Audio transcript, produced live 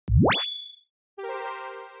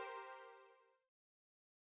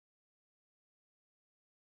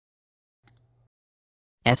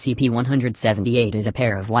SCP-178 is a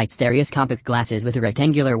pair of white stereoscopic glasses with a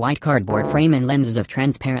rectangular white cardboard frame and lenses of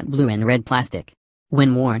transparent blue and red plastic.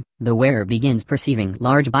 When worn, the wearer begins perceiving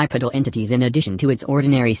large bipedal entities in addition to its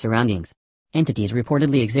ordinary surroundings. Entities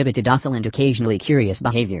reportedly exhibited docile and occasionally curious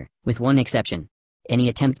behavior, with one exception. Any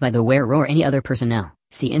attempt by the wearer or any other personnel,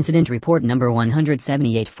 see Incident Report number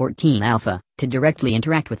 178-14 Alpha, to directly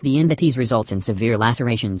interact with the entities results in severe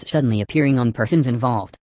lacerations suddenly appearing on persons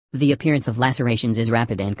involved. The appearance of lacerations is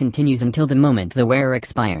rapid and continues until the moment the wearer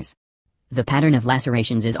expires. The pattern of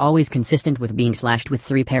lacerations is always consistent with being slashed with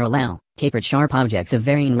 3 parallel, tapered sharp objects of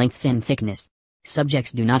varying lengths and thickness.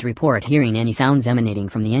 Subjects do not report hearing any sounds emanating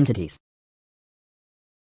from the entities.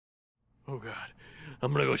 Oh god,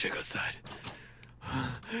 I'm gonna go check outside.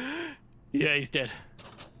 Yeah, he's dead.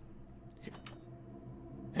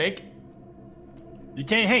 Hank?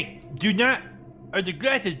 Lieutenant Hank, do not... Are the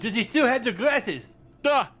glasses... Does he still have the glasses?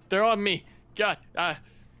 They're on me. God,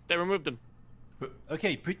 they removed them.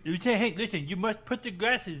 Okay, Lieutenant Hank, listen, you must put the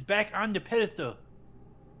glasses back on the pedestal.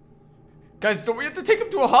 Guys, don't we have to take him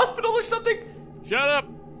to a hospital or something? Shut up!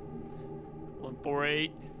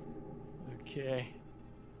 148. Okay.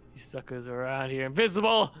 These suckers are out here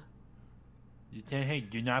invisible! Lieutenant Hank,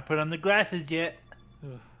 do not put on the glasses yet.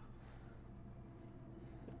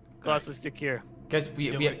 Glasses stick here. Guys, we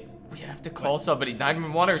have to call somebody,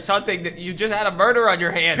 911 or something. That you just had a murder on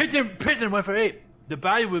your hands. Prison 148. The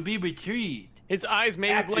body will be retrieved. His eyes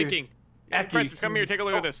may be blinking. Francis, come here, take a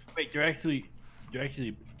look at this. Wait,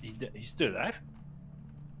 he's still alive?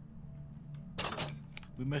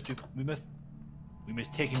 We must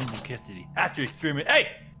take him into custody after experiment. Hey!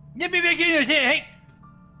 Get me back in, Lieutenant Hank!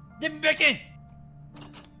 Get me back in!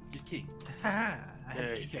 Just kidding. Yeah,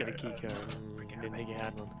 he's got a key card. Didn't think he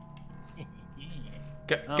had one.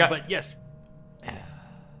 But yes.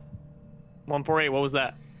 148, what was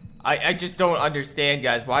that? I just don't understand,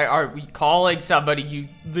 guys. Why are we calling somebody? You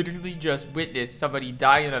literally just witnessed somebody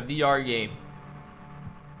die in a VR game.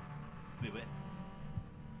 Wait, what?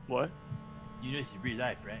 What? You know this is real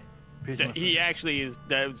life, right? He actually is.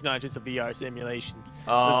 That's not just a VR simulation.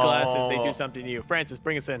 Oh. Those glasses, they do something to you. Francis,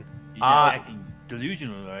 bring us in. You're not acting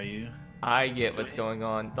delusional, are you? I get what's going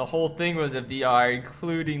on. The whole thing was a VR,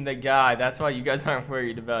 including the guy. That's why you guys aren't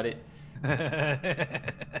worried about it.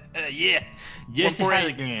 Yeah, just a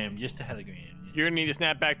hologram, just a hologram. You're gonna need to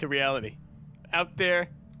snap back to reality. Out there,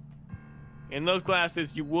 in those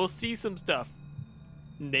glasses, you will see some stuff.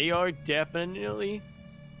 They are definitely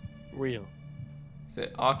real. Is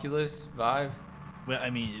it Oculus, Vive? Well,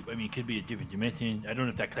 I mean, it could be a different dimension. I don't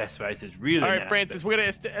know if that classifies as real. All or right, not, Francis, we're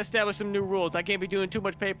gonna establish some new rules. I can't be doing too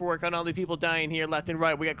much paperwork on all the people dying here left and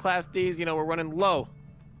right. We got Class Ds, you know, we're running low.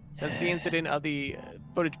 That's the incident of the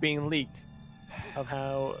footage being leaked of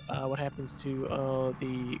how what happens to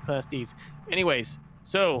the Class Ds. Anyways,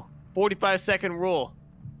 so 45-second rule.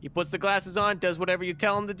 He puts the glasses on, does whatever you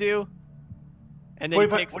tell him to do, and then he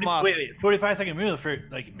takes them off. Wait, 45-second rule for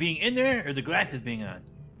like being in there or the glasses being on?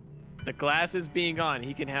 The glasses being on.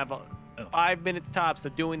 He can have 5 minutes tops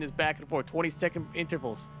of doing this back and forth, 20-second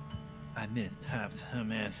intervals. 5 minutes tops. Oh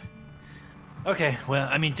man. Okay, well,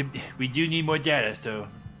 I mean, we do need more data, so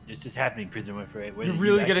this is happening, Prison 148. You're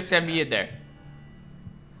really gonna send me in there?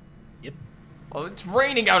 Yep. Well, it's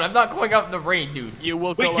raining out. I'm not going out in the rain, dude. You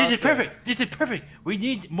will go. Wait, this is perfect. This is perfect. We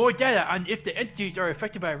need more data on if the entities are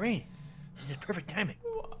affected by rain. This is perfect timing.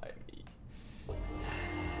 Why?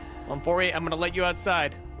 148, I'm gonna let you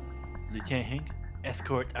outside. Lieutenant Hank,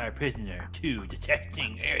 escort our prisoner to the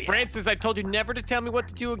testing area. Francis, I told you never to tell me what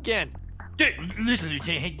to do again. Dude, listen,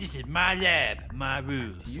 Lieutenant Hank, this is my lab, my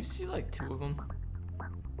rules. Do you see like 2 of them?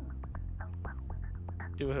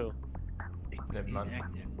 Do who?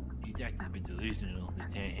 He's acting a bit delusional,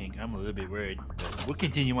 Lieutenant Hank. I'm a little bit worried, but we'll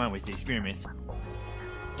continue on with the experiments.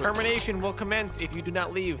 Termination will commence if you do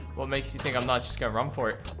not leave. What makes you think I'm not just gonna run for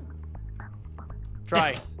it?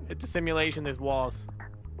 Try. It's a simulation, there's walls.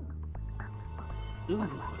 Ooh,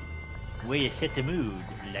 way to set the mood,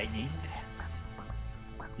 Lightning.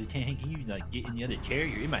 Lieutenant Hank, can you like get in the other chair?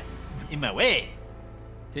 You're in my way.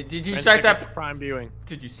 Did you start that prime viewing?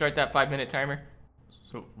 Did you start that 5-minute timer?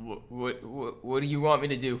 So what do you want me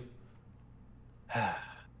to do?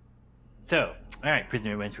 So, all right,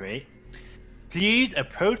 prisoner 148. Please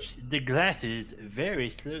approach the glasses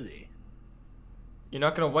very slowly. You're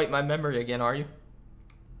not gonna wipe my memory again, are you?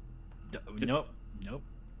 Nope.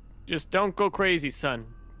 Just don't go crazy, son.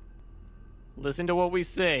 Listen to what we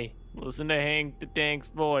say. Listen to Hank the Dank's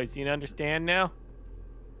voice. You understand now?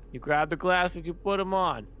 You grab the glasses, you put them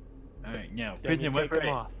on. All right, now, Then you prisoner take them 148.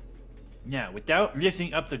 off. Now, without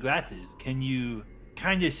lifting up the glasses, can you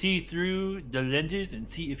kind of see through the lenses and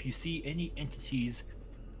see if you see any entities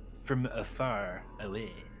from afar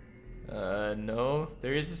away? No.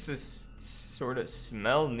 There is this sort of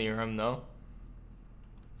smell near him, though.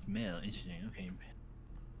 Smell, interesting. Okay.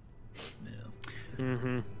 Smell.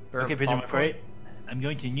 Mm-hmm. Okay, Prisoner Murphy, I'm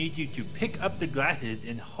going to need you to pick up the glasses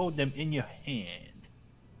and hold them in your hand.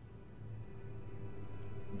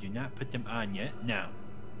 Do not put them on yet. Now,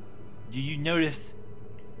 do you notice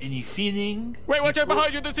any feeling? Wait, watch out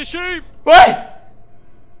behind you! There's a sheep! What?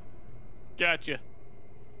 Gotcha.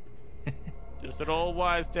 Just an old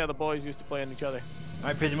wise tale the boys used to play on each other.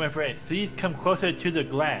 Alright, Prisoner Murphy, please come closer to the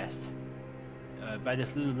glass. By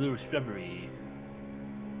this little shrubbery.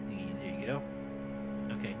 There you go.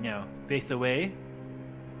 Okay, now, face away.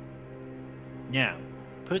 Now,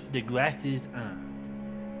 put the glasses on.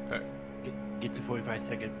 Get the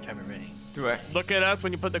 45-second timer running. Do I Look at us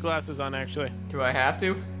when you put the glasses on, actually. have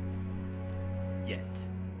to? Yes.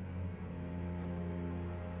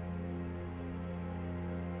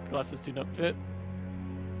 Glasses do not fit.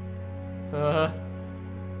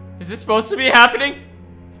 Is this supposed to be happening?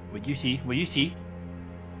 What you see? What you see?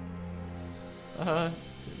 They're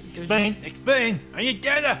Explain! I need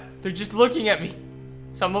data! They're just looking at me.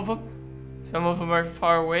 Some of them are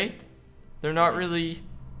far away. They're not really.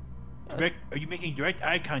 Are you making direct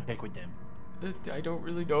eye contact with them? I don't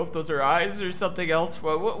really know if those are eyes or something else.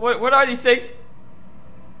 What are these things?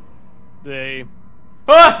 They.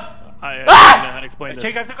 Ah! I don't know how to explain this.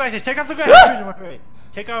 Take off the glasses! Take off the glasses!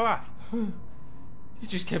 Take her off. They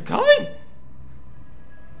just kept coming.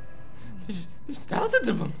 There's thousands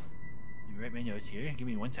of them. You write my notes here. Give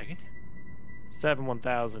me 1 second. 7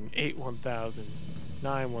 1000, 8 1000,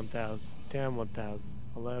 9 1000, 10 1000,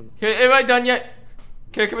 11, Okay, am I done yet?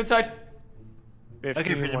 Can I come inside? 15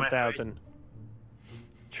 Prisoner, 1000.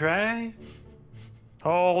 Try.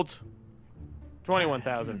 Hold.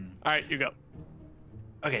 21,000. Alright, you go.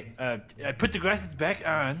 Okay, I put the glasses back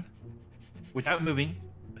on without moving.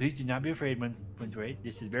 Please do not be afraid when afraid.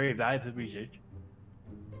 This is very valuable research.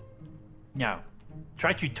 Now,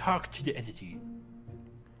 try to talk to the entity.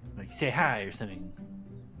 Like say hi or something.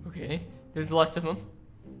 Okay, there's less of them.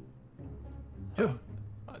 Oh.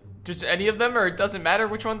 Just any of them, or it doesn't matter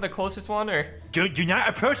which one, the closest one, or? Do not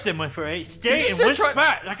approach them, afraid. Stay You in said one try-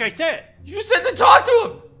 spot, like I said. You said to talk to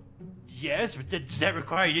him! Yes, but does that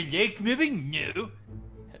require your legs moving? No.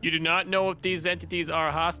 You do not know if these entities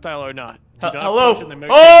are hostile or not. Do not Hello? approach them, they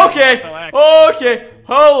may take Okay. hostile act. Okay.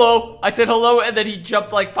 Hello. I said hello, and then he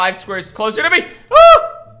jumped like 5 squares closer to me.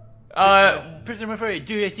 Prisoner afraid.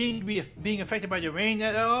 Do they seem to be being affected by the rain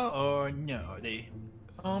at all, or no? Are they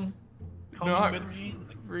calm Not by the rain?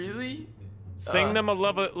 really? Sing them a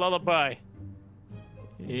lullaby.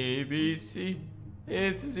 A, B, C.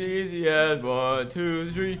 It's as easy as 1,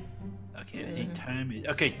 2, 3. Okay, I think time is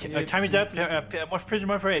okay. Time is up.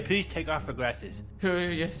 Prisoner afraid. Please take off the glasses.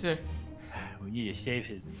 Yes, sir. We need to save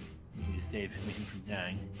his. We need to save him from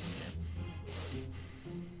dying.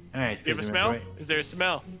 All right. Do you have a smell? Is there a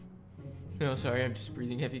smell? No, sorry, I'm just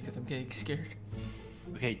breathing heavy because I'm getting scared.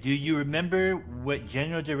 Okay. Do you remember what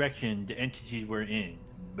general direction the entities were in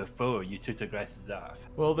before you took the glasses off?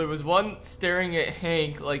 Well, there was one staring at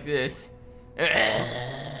Hank like this.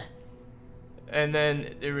 And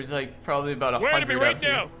then there was like probably about 100 Where to be right up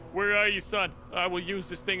here. now? Where are you, son? I will use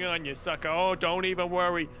this thing on you, sucker. Oh, don't even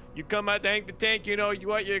worry. You come out to Hank the tank, you know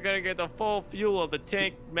what? You're gonna get the full fuel of the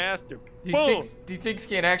tank master. Boom! These things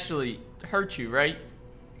can't actually hurt you, right?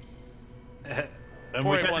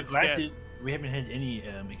 Without the glasses, we haven't had any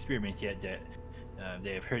experiments yet that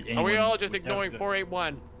they have hurt anyone. Are we all just without ignoring the-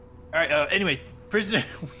 481? All right. Anyways, Prisoner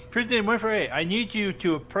 148, I need you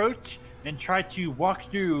to approach and try to walk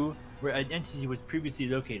through where an entity was previously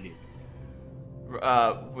located.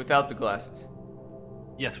 Without the glasses.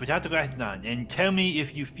 Yes, without the glasses on, and tell me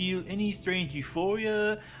if you feel any strange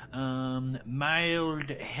euphoria, mild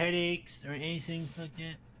headaches, or anything like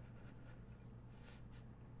that.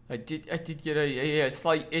 I did get a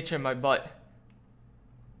slight itch in my butt.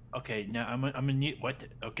 Okay, now I'm gonna need what?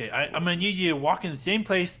 Okay, I'm gonna need you to walk in the same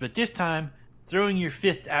place, but this time throwing your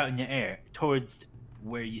fists out in the air towards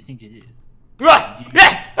where you think it is. I'm gonna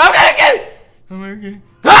get it! I'm gonna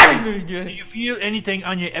get Do it. you feel anything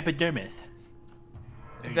on your epidermis?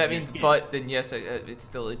 If that means butt, then yes, it's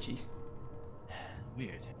still itchy.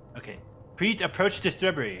 Weird. Okay. Please approach the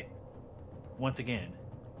shrubbery. Once again.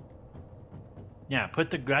 Now, put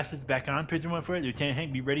the glasses back on, Prisoner 148. Lieutenant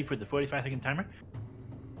Hank, be ready for the 45-second timer.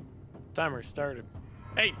 Timer started.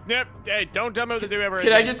 Hey, Nip! Hey, don't tell me what to do ever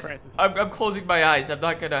Can I again, just? Francis. I'm closing my eyes. I'm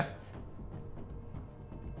not gonna.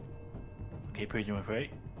 Okay, Prisoner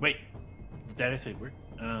 148. Wait. Status report.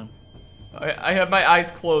 I have my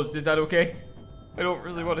eyes closed. Is that okay? I don't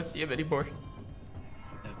really want to see him anymore.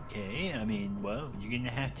 Okay, I mean, well, you're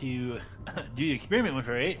gonna have to do the experiment with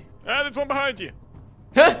her, right? Ah, there's one behind you.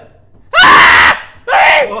 Huh? Ah!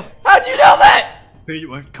 Please! Oh. How'd you know that?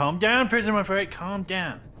 Calm down, Prison with her, calm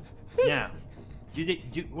down. Now,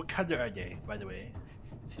 what color are they, by the way?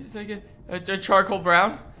 She's like a charcoal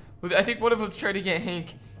brown. I think one of them's trying to get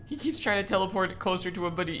Hank. He keeps trying to teleport closer to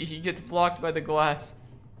him, but he gets blocked by the glass.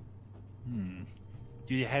 Do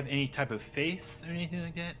they have any type of face or anything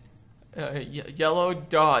like that? Yellow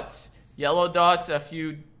dots. Yellow dots, a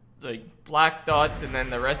few like black dots, and then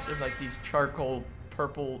the rest are like these charcoal,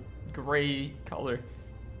 purple, gray color.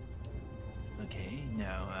 Okay,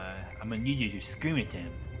 now I'm gonna need you to scream at them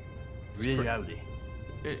really loudly.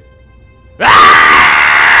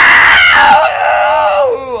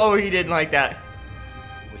 Oh, he didn't like that.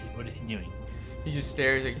 What is he doing? He just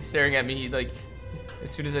stares, like, staring at me. He, like,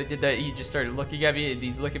 as soon as I did that, he just started looking at me, and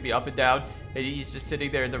he's looking me up and down, and he's just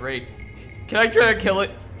sitting there in the rain. Can I try to kill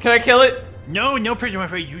it? Can I kill it? No, Prison with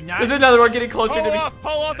her, you not. There's another one getting closer to me.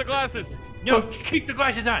 Pull off the glasses. No, keep the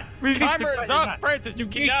glasses on. Timer is up, Francis. You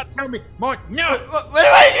cannot. Tell me more. No. What do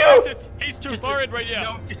I do? Francis, he's too far in right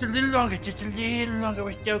now. No, just a little longer. Just a little longer.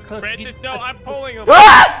 We're so close. Francis, no, I'm pulling him.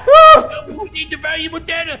 Ah! We need the valuable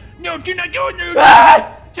data. No, do not go in there.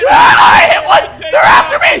 Ah! Ah! I hit one! They're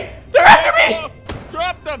after me! They're after me!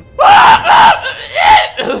 Drop them!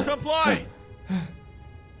 Ah! Comply! Oh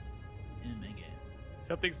my god.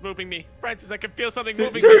 Something's moving me. Francis, I can feel something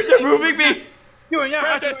moving They're me. moving me! You are not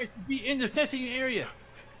Francis! authorized to be in the testing area.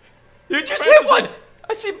 You just Francis hit one!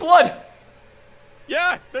 I see blood!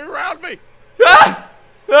 Yeah, they're around me. Ah!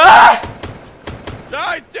 Ah!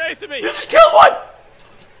 Die, chasing me. You just killed one!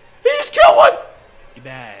 He just killed one!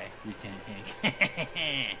 Goodbye, Lieutenant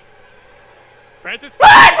Hank. Francis,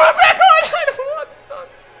 Ah! Put it back on! I don't want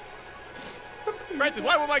to. Francis,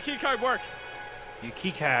 why won't my key card work? Your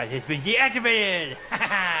keycard has been deactivated.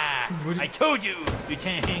 I told you,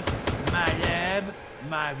 Lieutenant Hank. My lab,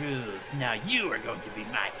 my rules. Now you are going to be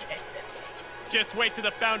my test subject. Just wait till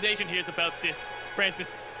the Foundation hears about this.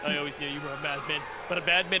 Francis, I always knew you were a madman, but a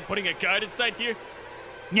madman putting a guard inside here?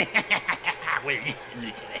 Well, listen,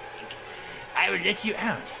 Lieutenant Hank. I will let you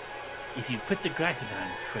out if you put the glasses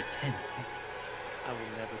on for 10 seconds. I will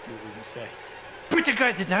never do what you say. Put the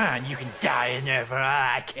glasses on. You can die in there for all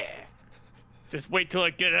I care. Just wait till I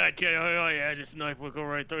get out. Oh yeah, this knife will go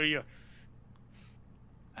right through you.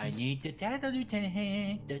 I need the data, Lieutenant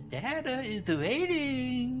Hank. The data is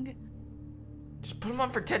waiting. Just put him on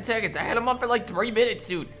for 10 seconds. I had him on for like 3 minutes,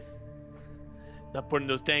 dude. Not putting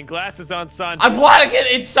those dang glasses on, son. I want to get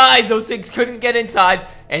inside. Those things couldn't get inside,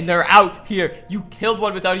 and they're out here. You killed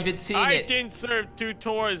one without even seeing I it. didn't serve 2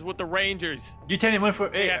 tours with the Rangers. Lieutenant went for.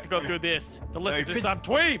 We have to go through this to listen to some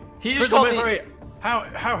dweeb. He just called me.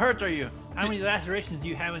 How hurt are you? How many lacerations do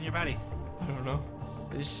you have in your body? I don't know.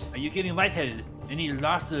 Are you getting lightheaded? Any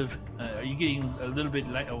loss of? Are you getting a little bit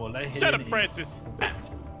lightheaded? Shut up, Francis.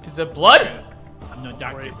 Is that blood? I'm no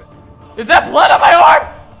doctor, but Is that blood on my arm?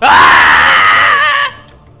 Ah!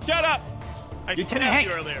 Shut up! I Lieutenant stabbed Hank.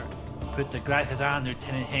 you earlier. put the glasses on,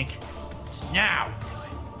 Lieutenant Hank. Now.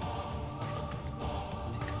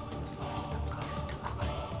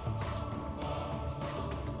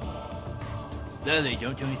 Lily,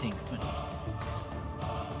 don't do anything funny.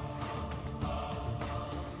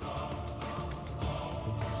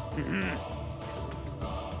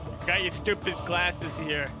 Got your stupid glasses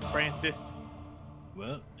here, Francis.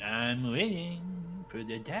 Well, I'm waiting for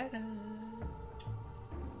the data.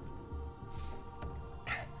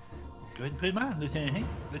 Go ahead and put them on, Lieutenant Hank.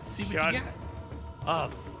 Let's see what Shut you got.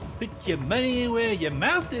 up. Put your money where your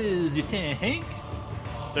mouth is, Lieutenant Hank.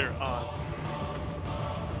 They're on.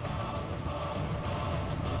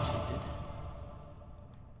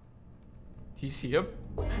 Do you see him?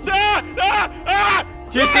 Ah! Ah! Ah!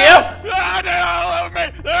 Do you see him? Ah! They're all over me!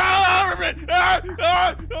 They're all over me! Ah!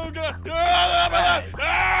 Ah! Oh god! Ah!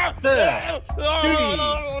 Ah!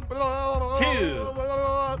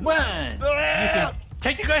 1. You can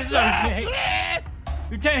take the glasses off, Lieutenant Hank.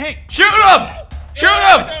 Lieutenant Hank, Shoot him! Shoot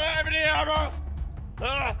him!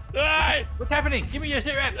 what's happening? Give me your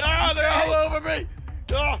sit rep. Ah! They're all over me!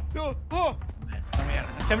 Ah! Oh! Oh! I'm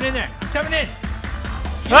coming in there. I'm coming in.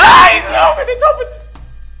 Ah! It's open! It's open!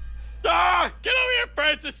 Ah! Get over here,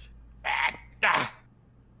 Francis!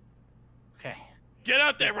 Okay. Get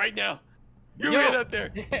out there right now! You No. get out there!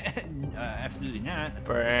 Absolutely not.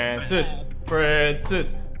 Francis!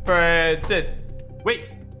 Francis! Francis! Wait,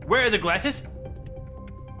 where are the glasses? Did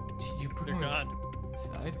you put They're them gone.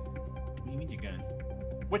 inside? What do you mean you're gone?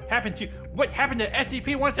 What happened to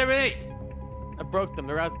SCP-178? I broke them.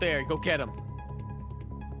 They're out there. Go get them.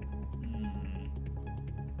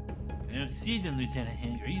 I don't see them, Lieutenant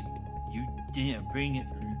Hank. You didn't bring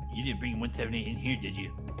 178 in here, did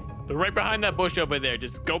you? They're right behind that bush over there.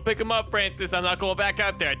 Just go pick them up, Francis. I'm not going back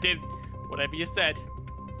out there. I did whatever you said.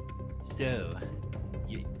 So,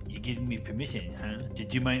 you're giving me permission, huh? To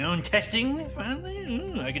do my own testing,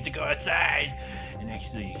 finally? I get to go outside and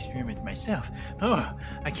actually experiment myself. Oh,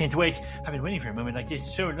 I can't wait. I've been waiting for a moment like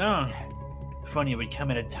this so long. Funny it would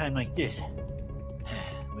come at a time like this.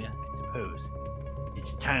 Well, I suppose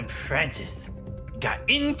it's time Francis got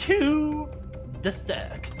into the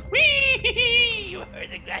suck. Whee! You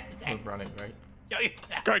heard the glasses. We're running, right? Show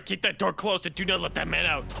yourself. Guard, keep that door closed and do not let that man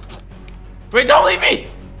out. Wait, don't leave me!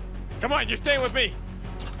 Come on, you're staying with me.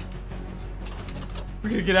 We're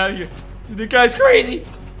gonna get out of here. Dude, the guy's crazy.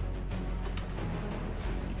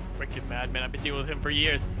 He's a freaking madman. I've been dealing with him for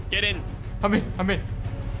years. Get in. I'm in.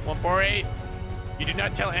 148. You do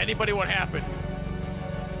not tell anybody what happened.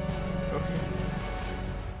 Okay.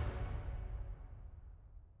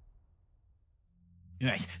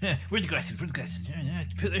 Right. Where's the glasses?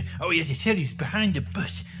 Oh, yes, I said he's behind the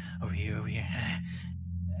bush. Over here. Wait.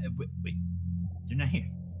 They're not here.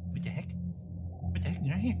 What the heck? They're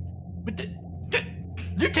not here. What the?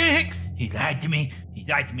 Lieutenant Hank! He lied to me.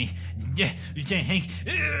 Yeah, Lieutenant Hank.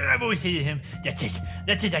 I've always hated him. That's it.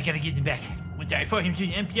 I gotta get him back. Once I report him to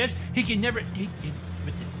the MPS, he can never.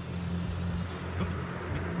 What the? Oh,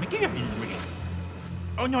 my gear isn't working.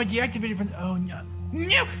 Oh no, I deactivated from. Oh no.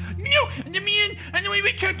 No! Let me in! I know we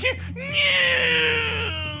returned here!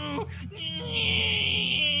 No!